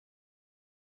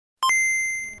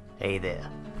Hey there,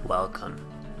 welcome.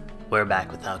 We're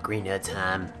back with Ocarina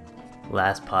time.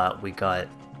 Last part we got...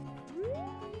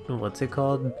 what's it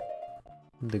called?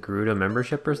 The Garuda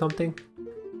membership or something?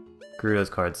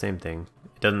 Garuda's card, same thing.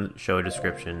 It doesn't show a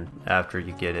description after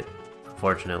you get it,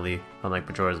 unfortunately, unlike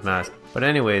Majora's Mask. But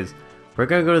anyways, we're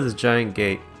gonna go to this giant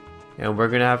gate, and we're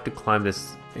gonna have to climb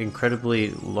this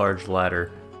incredibly large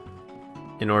ladder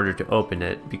in order to open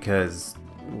it because,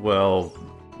 well,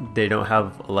 they don't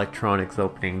have electronics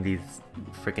opening these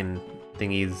freaking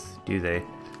thingies, do they?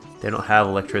 They don't have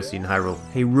electricity in Hyrule.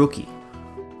 Hey rookie,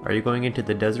 are you going into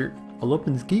the desert? I'll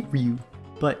open this gate for you,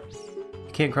 but you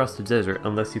can't cross the desert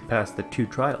unless you pass the 2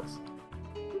 trials.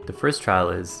 The first trial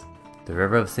is the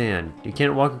River of Sand. You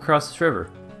can't walk across this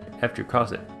river. After you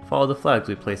cross it, follow the flags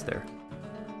we placed there.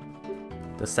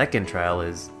 The second trial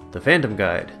is the Phantom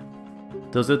Guide.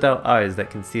 Those without eyes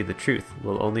that can see the truth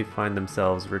will only find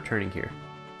themselves returning here.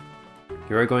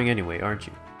 You are going anyway, aren't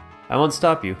you? I won't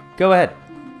stop you. Go ahead!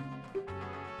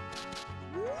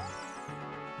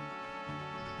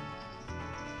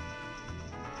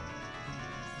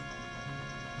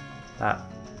 Ah.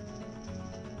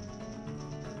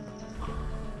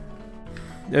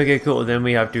 Okay, cool. Then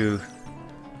we have to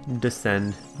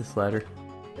descend this ladder.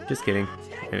 Just kidding.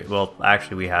 Well,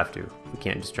 actually we have to. We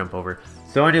can't just jump over.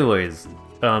 So anyways,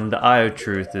 the Eye of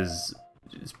Truth is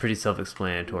pretty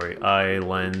self-explanatory. Eye,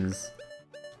 lens,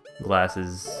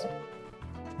 glasses,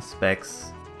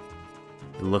 specs,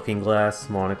 looking glass,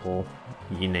 monocle,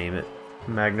 you name it.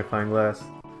 Magnifying glass.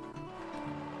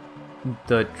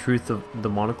 The truth of the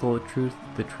monocle of truth?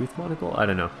 The truth monocle? I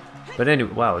don't know. But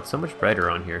anyway, wow, it's so much brighter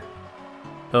on here.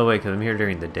 Oh wait, because I'm here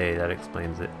during the day, that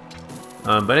explains it.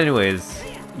 But anyways,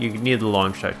 you need the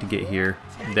long shot to get here.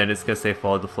 Then it's gonna say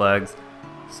follow the flags.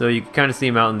 So you can kind of see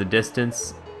them out in the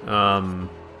distance.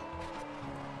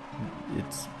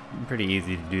 It's pretty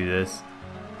easy to do this.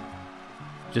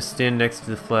 Just stand next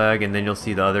to the flag and then you'll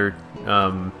see the other,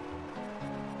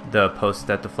 the posts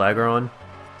that the flag are on.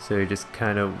 So you just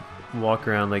kind of walk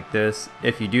around like this.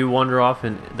 If you do wander off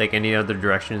in like any other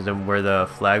directions than where the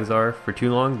flags are for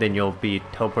too long, then you'll be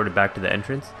teleported back to the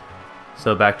entrance.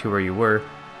 So back to where you were.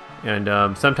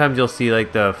 And sometimes you'll see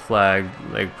like the flag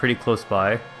like pretty close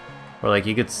by, or like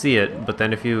you could see it, but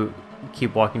then if you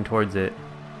keep walking towards it,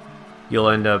 you'll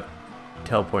end up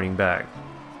teleporting back.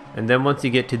 And then once you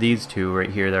get to these two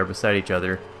right here that are beside each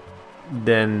other,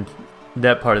 then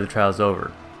that part of the trial is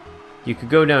over. You could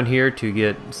go down here to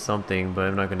get something, but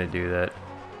I'm not going to do that.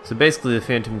 So basically the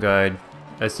Phantom Guide,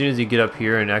 as soon as you get up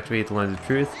here and activate the Lens of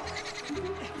Truth,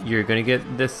 you're going to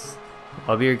get this.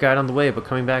 I'll be your guide on the way, but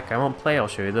coming back I won't play. I'll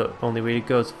show you the only way to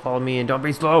go, so follow me and don't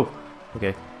be slow!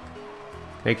 Okay.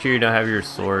 Make sure you don't have your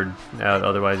sword out,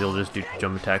 otherwise you'll just do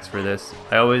jump attacks for this.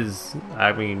 I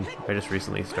just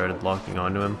recently started locking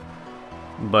onto him.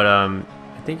 But I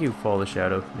think you follow the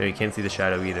shadow. No, you can't see the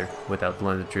shadow either without the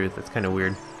Lens of Truth. That's kind of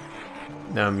weird.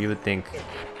 You would think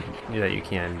that you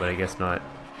can, but I guess not.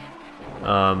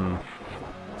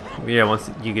 Yeah,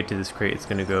 once you get to this crate, it's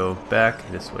gonna go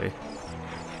back this way.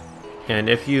 And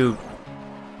if you...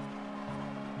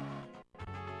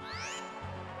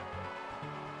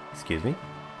 Excuse me?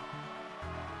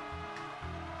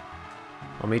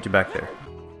 I'll meet you back there.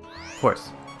 Of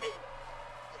course.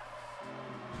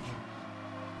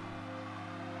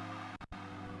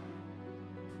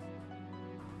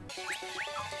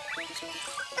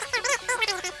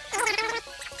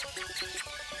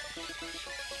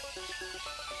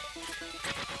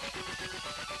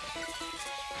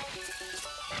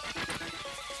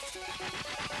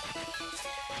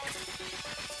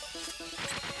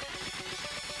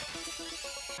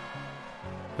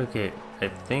 Okay, I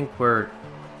think we're...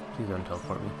 Please don't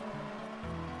teleport me.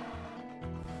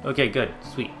 Okay, good.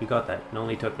 Sweet, we got that. It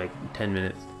only took like 10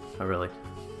 minutes. Not really.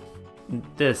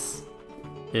 This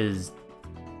is...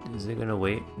 Is it gonna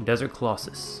wait? Desert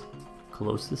Colossus.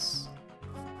 Colossus?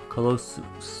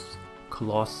 Colossus?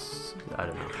 Coloss... I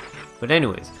don't know. But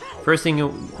anyways, first thing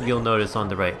you'll notice on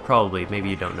the right, probably, maybe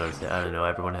you don't notice it, I don't know,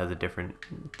 everyone has a different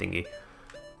thingy.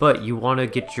 But you want to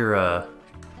get your,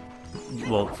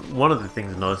 well, one of the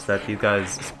things to notice that these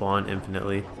guys spawn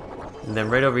infinitely. And then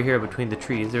right over here between the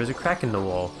trees, there's a crack in the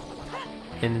wall.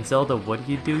 And in Zelda, what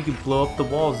do? You blow up the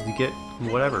walls to get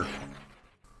whatever.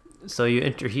 So you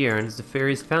enter here and it's the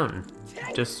fairy's fountain.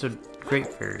 Just a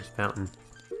great fairy's fountain.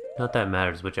 Not that it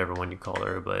matters whichever one you call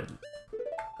her, but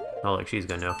not like she's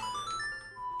gonna know.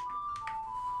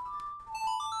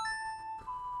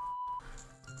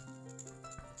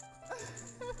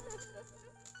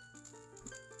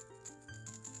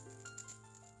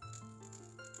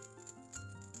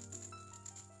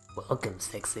 Welcome,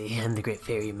 Sexy. I'm the Great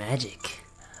Fairy Magic.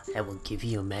 I will give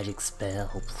you a magic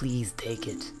spell. Please take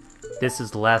it. This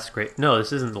is the last great... No,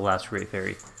 this isn't the last great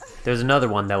fairy. There's another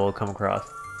one that we'll come across.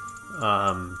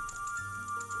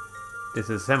 This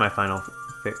is semi-final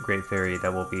great fairy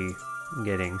that we'll be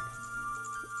getting.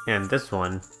 And this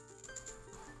one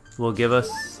will give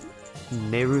us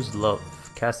Nehru's Love.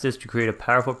 Cast this to create a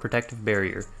powerful protective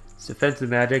barrier. It's defensive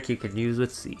magic you can use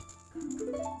with C.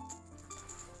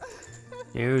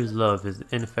 Nehru's Love is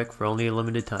in effect for only a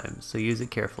limited time, so use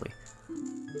it carefully.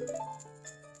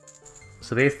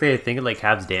 So basically I think it like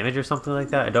halves damage or something like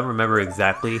that. I don't remember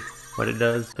exactly what it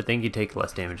does. I think you take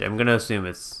less damage. I'm gonna assume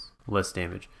it's less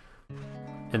damage.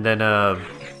 And then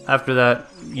after that,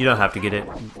 you don't have to get it.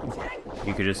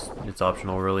 You could just, it's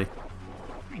optional really.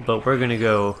 But we're gonna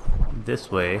go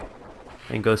this way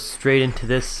and go straight into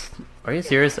this. Are you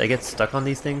serious? I get stuck on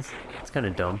these things? It's kind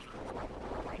of dumb.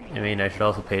 I mean, I should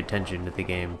also pay attention to the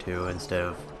game too, instead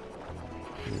of...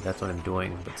 I mean, that's what I'm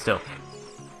doing, but still.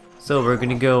 So we're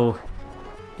gonna go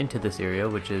into this area,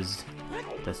 which is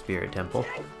the Spirit Temple.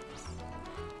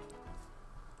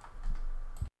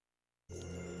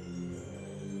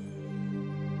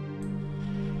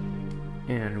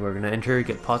 And we're gonna enter,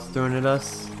 get pots thrown at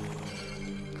us.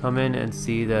 Come in and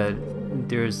see that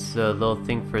there's a little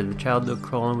thing for the child to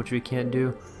crawl on, which we can't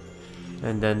do.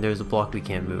 And then there's a block we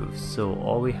can't move. So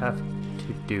all we have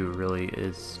to do really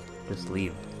is just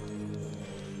leave.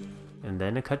 And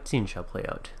then a cutscene shall play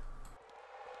out.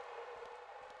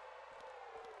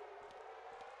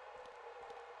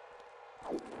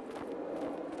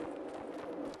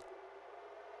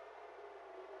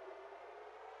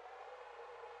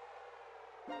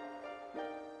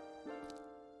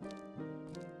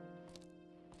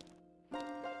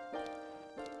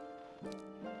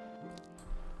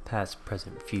 Past,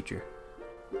 present, future.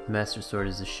 The Master Sword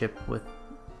is a ship with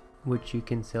which you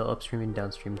can sail upstream and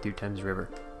downstream through Time's river.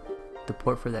 The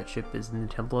port for that ship is in the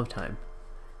Temple of Time.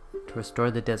 To restore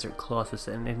the desert Colossus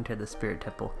and enter the Spirit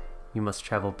Temple, you must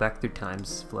travel back through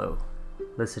Time's flow.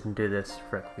 Listen to this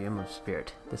Requiem of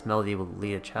Spirit. This melody will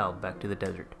lead a child back to the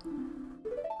desert.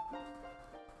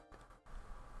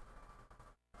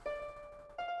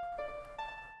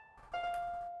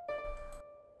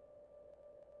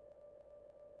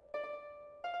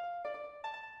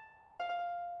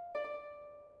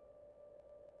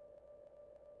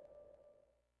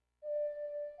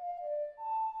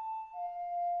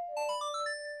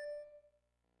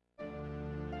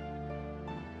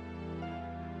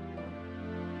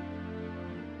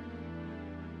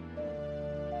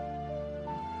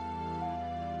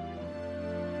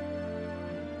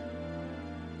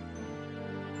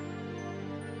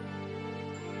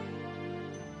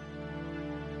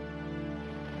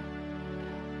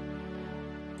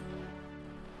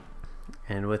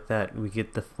 And with that, we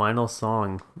get the final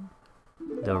song,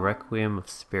 the Requiem of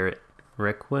Spirit.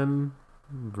 Requiem?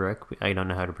 I don't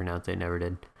know how to pronounce it, never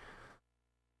did.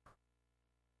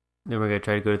 Then we're going to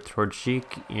try to go towards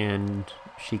Sheik, and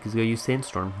Sheik is going to use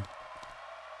Sandstorm.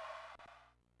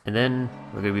 And then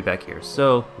we're going to be back here.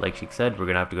 So, like Sheik said, we're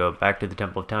going to have to go back to the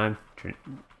Temple of Time,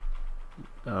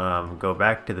 go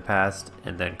back to the past,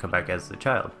 and then come back as the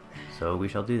child. So we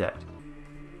shall do that.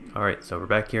 Alright, so we're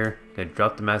back here, gonna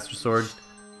drop the Master Sword,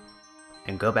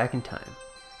 and go back in time.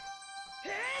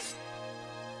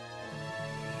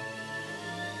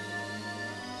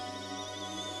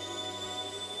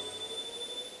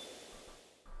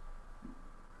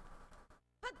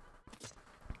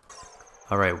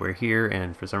 Alright, we're here,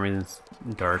 and for some reason it's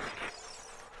dark.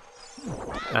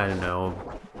 I don't know.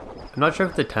 I'm not sure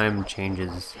if the time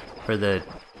changes, or the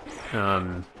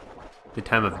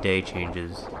time of day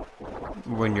changes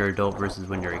when you're adult versus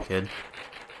when you're a kid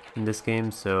in this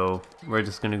game, so we're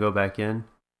just gonna go back in.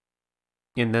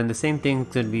 And then the same thing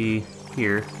could be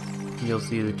here. You'll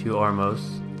see the two Armos.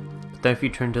 But then if you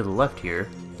turn to the left here,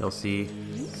 you'll see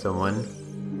someone.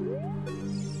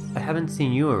 I haven't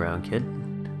seen you around, kid.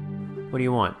 What do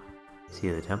you want? See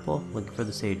the temple? Looking for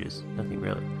the sages. Nothing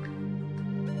really.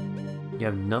 You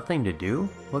have nothing to do?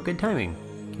 What good timing.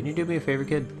 Can you do me a favor,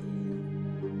 kid?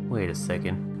 Wait a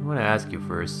second. I want to ask you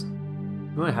first.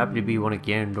 You wouldn't happen to be one of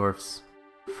Ganondorf's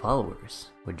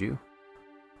followers, would you?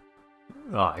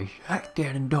 I like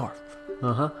Ganondorf.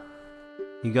 Uh-huh.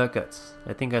 You got guts.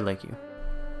 I think I like you.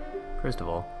 First of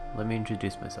all, let me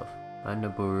introduce myself. I'm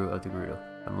Naburu of the Gerudo.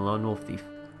 I'm a lone wolf thief.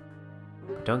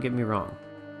 But don't get me wrong.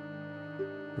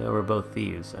 Though we're both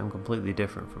thieves, I'm completely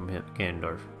different from him,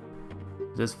 Ganondorf.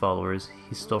 With his followers,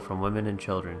 he stole from women and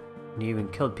children, and he even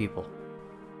killed people.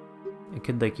 A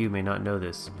kid like you may not know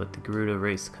this, but the Gerudo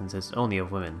race consists only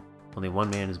of women. Only one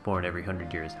man is born every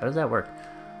 100 years. How does that work?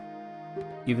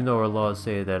 Even though our laws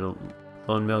say that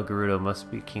Lone male Gerudo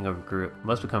must become king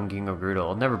of Gerudo.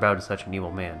 I'll never bow to such an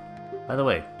evil man. By the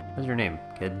way, what's your name,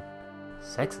 kid?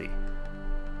 Sexy.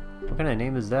 What kind of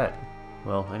name is that?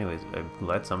 Well, anyways, I'm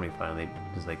glad somebody finally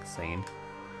is like sane.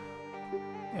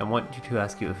 I want you to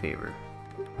ask you a favor.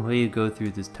 Will you go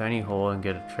through this tiny hole and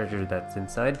get a treasure that's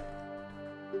inside?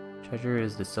 Treasure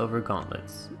is the silver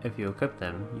gauntlets. If you equip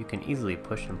them, you can easily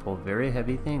push and pull very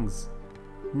heavy things.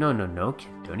 No, kid,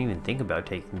 don't even think about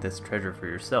taking this treasure for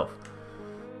yourself.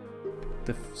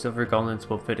 The silver gauntlets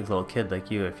will fit a little kid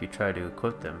like you if you try to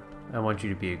equip them. I want you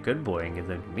to be a good boy and give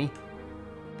them to me.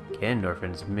 Ganondorf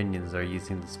and his minions are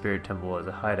using the spirit temple as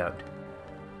a hideout.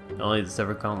 Only the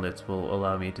silver gauntlets will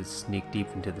allow me to sneak deep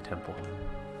into the temple.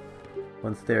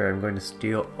 Once there, I'm going to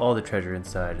steal all the treasure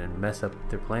inside and mess up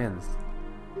their plans.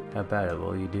 How about it?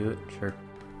 Will you do it? Sure.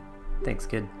 Thanks,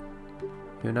 kid.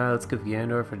 You and I, let's give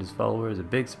Ganondorf and his followers a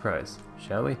big surprise,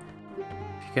 shall we? If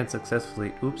you can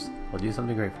successfully... Oops, I'll do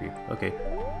something great for you. Okay.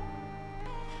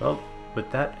 Well,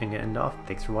 with that, I'm gonna end off.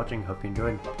 Thanks for watching. Hope you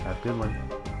enjoyed. Have a good one.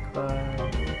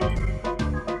 Bye.